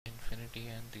infinity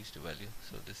and these two values.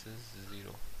 So this is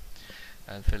 0.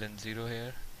 I'll fill in 0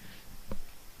 here.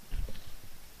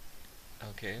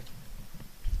 Okay,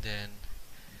 then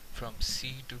from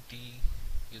C to T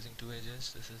using two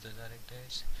edges, this is the direct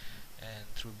edge, and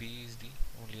through B is the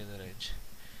only other edge.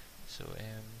 So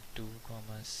M2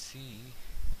 comma C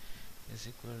is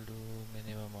equal to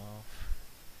minimum of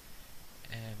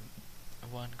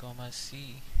M1 comma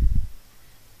C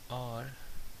or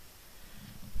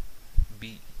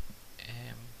B,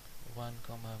 M1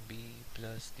 comma B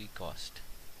plus the cost.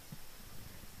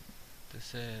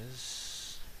 This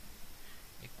is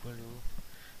equal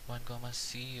to 1 comma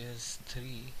C is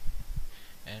 3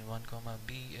 and 1 comma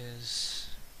B is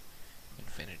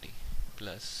infinity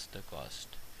plus the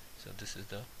cost. So this is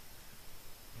the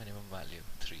minimum value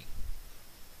 3.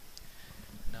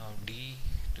 Now D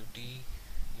to D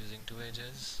using two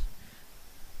edges,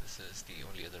 this is the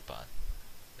only other path.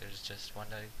 There is just one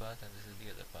direct path and this is the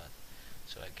other path.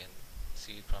 So I can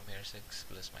see it from here, 6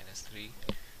 plus minus 3,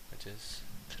 which is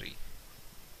 3.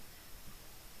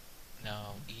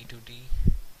 Now E to D,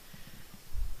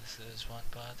 this is one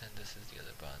path and this is the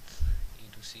other path. E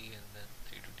to C and then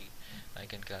 3 to D. I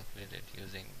can calculate it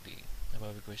using the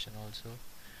above equation also.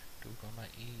 2 comma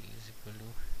E is equal to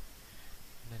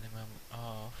minimum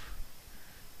of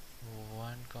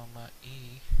 1 comma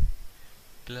E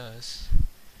plus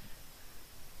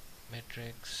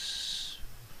matrix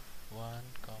 1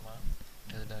 comma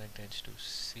to the direct edge to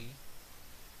C,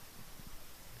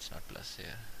 it's not plus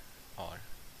here, or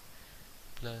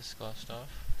plus cost of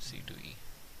C to E.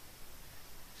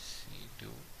 C to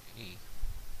E.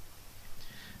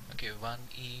 Okay,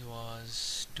 1E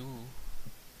was 2,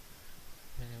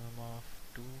 minimum of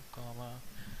 2 comma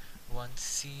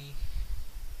 1C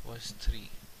was 3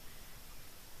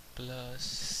 plus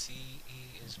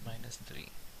CE is minus 3.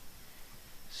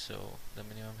 So the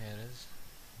minimum here is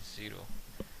 0.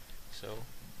 So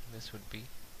this would be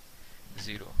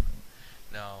 0.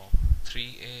 Now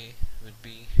 3A would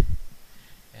be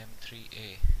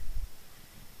M3A.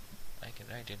 I can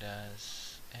write it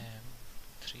as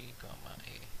M3 comma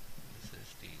A. This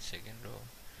is the second row.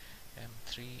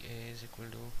 M3A is equal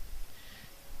to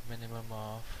minimum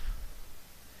of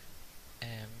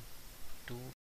M2